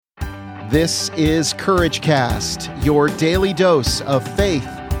This is Courage Cast, your daily dose of faith,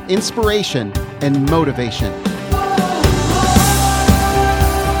 inspiration, and motivation.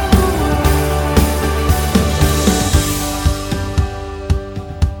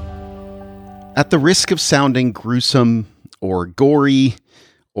 At the risk of sounding gruesome or gory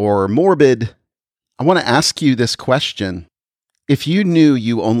or morbid, I want to ask you this question. If you knew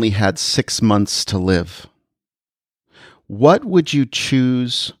you only had 6 months to live, what would you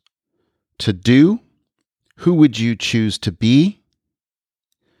choose to do? Who would you choose to be?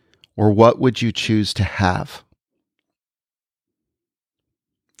 Or what would you choose to have?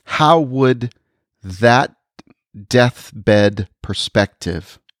 How would that deathbed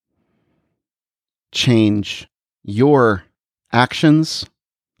perspective change your actions,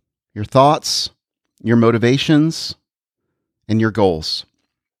 your thoughts, your motivations, and your goals?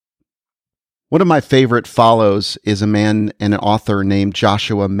 One of my favorite follows is a man and an author named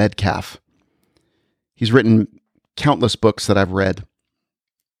Joshua Medcalf. He's written countless books that I've read,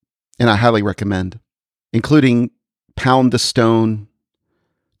 and I highly recommend, including Pound the Stone,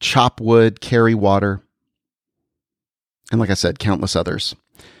 Chop Wood, Carry Water, and like I said, countless others.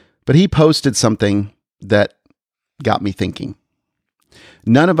 But he posted something that got me thinking.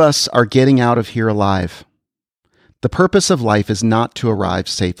 None of us are getting out of here alive. The purpose of life is not to arrive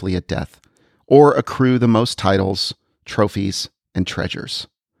safely at death or accrue the most titles, trophies, and treasures.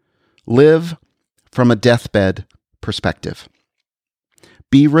 Live from a deathbed perspective.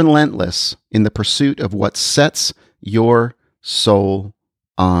 Be relentless in the pursuit of what sets your soul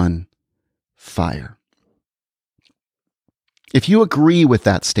on fire. If you agree with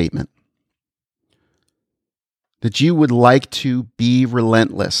that statement, that you would like to be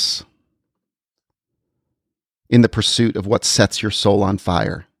relentless in the pursuit of what sets your soul on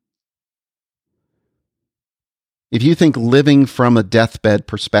fire, if you think living from a deathbed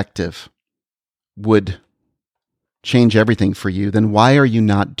perspective would change everything for you, then why are you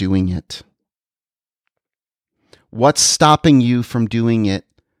not doing it? What's stopping you from doing it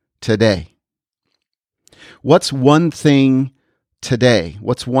today? What's one thing today?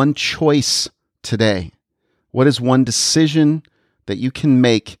 What's one choice today? What is one decision that you can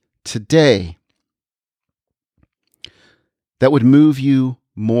make today that would move you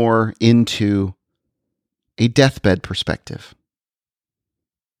more into a deathbed perspective?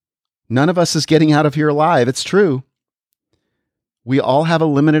 None of us is getting out of here alive. It's true. We all have a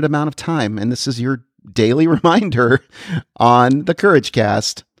limited amount of time, and this is your daily reminder on the Courage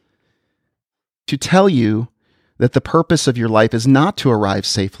Cast to tell you that the purpose of your life is not to arrive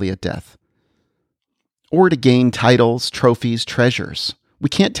safely at death or to gain titles, trophies, treasures. We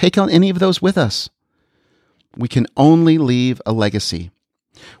can't take on any of those with us. We can only leave a legacy.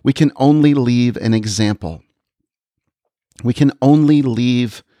 We can only leave an example. We can only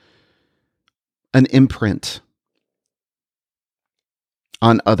leave an imprint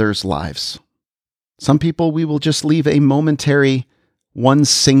on others' lives. Some people we will just leave a momentary, one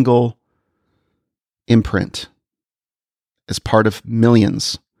single imprint as part of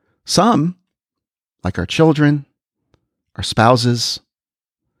millions. Some, like our children, our spouses,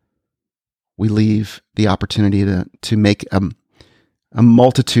 we leave the opportunity to make a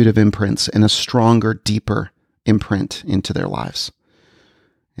multitude of imprints and a stronger, deeper imprint into their lives.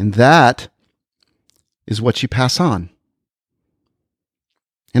 And that is what you pass on.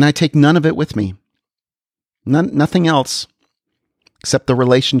 And I take none of it with me. Nothing else except the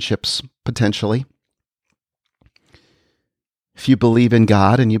relationships, potentially. If you believe in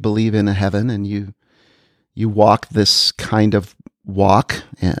God and you believe in a heaven and you walk this kind of walk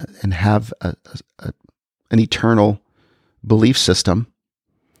and have an eternal belief system,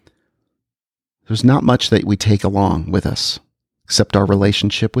 there's not much that we take along with us except our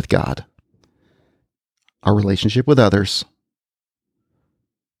relationship with God, our relationship with others,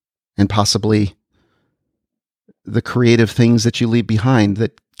 and possibly the creative things that you leave behind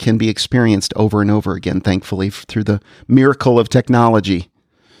that can be experienced over and over again, thankfully, through the miracle of technology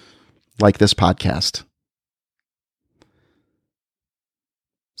like this podcast.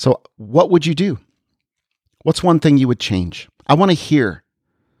 So what would you do? What's one thing you would change? I want to hear.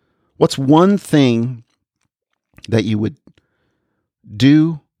 What's one thing that you would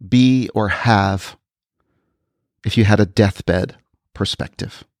do, be, or have if you had a deathbed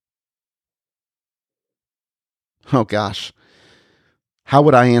perspective? Oh gosh, how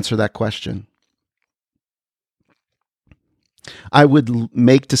would I answer that question? I would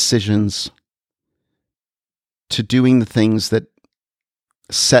make decisions to doing the things that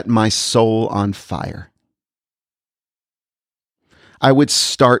set my soul on fire. I would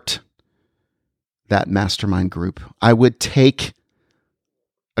start that mastermind group. I would take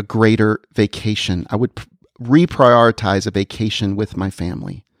a greater vacation. I would reprioritize a vacation with my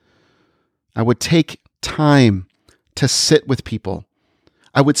family. I would take time to sit with people.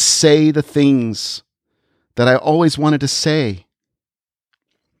 I would say the things that I always wanted to say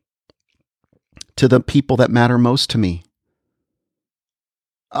to the people that matter most to me.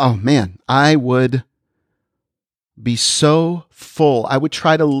 Oh man, I would be so full. I would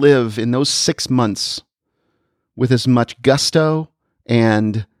try to live in those 6 months with as much gusto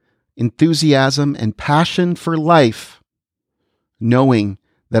and enthusiasm and passion for life, knowing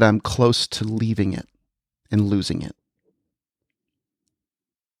that I'm close to leaving it and losing it.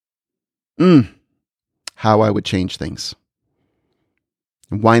 How I would change things.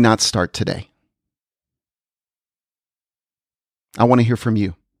 And why not start today? I want to hear from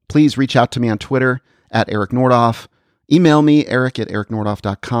you. Please reach out to me on Twitter at Eric Nordoff. Email me,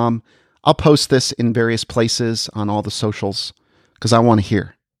 eric@ericnordoff.com. I'll post this in various places on all the socials because I want to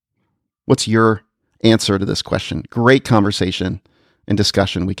hear. What's your answer to this question? Great conversation and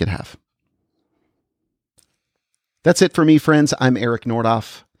discussion we could have. That's it for me, friends. I'm Eric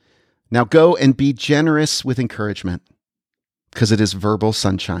Nordoff. Now go and be generous with encouragement because it is verbal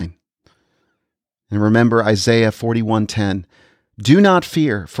sunshine. And remember Isaiah 41:10. Do not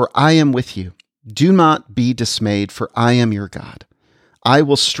fear, for I am with you. Do not be dismayed, for I am your God. I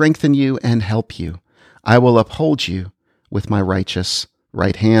will strengthen you and help you. I will uphold you with my righteous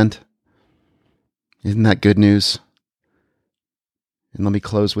right hand. Isn't that good news? And let me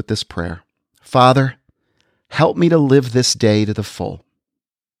close with this prayer. Father, help me to live this day to the full,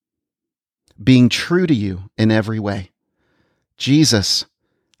 being true to you in every way. Jesus,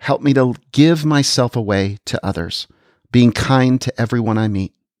 help me to give myself away to others, being kind to everyone I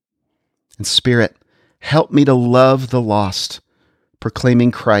meet. And Spirit, help me to love the lost,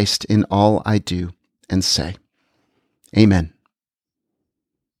 proclaiming Christ in all I do and say. Amen.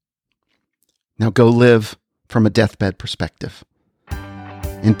 Now go live from a deathbed perspective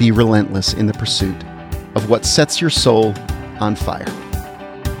and be relentless in the pursuit of what sets your soul on fire.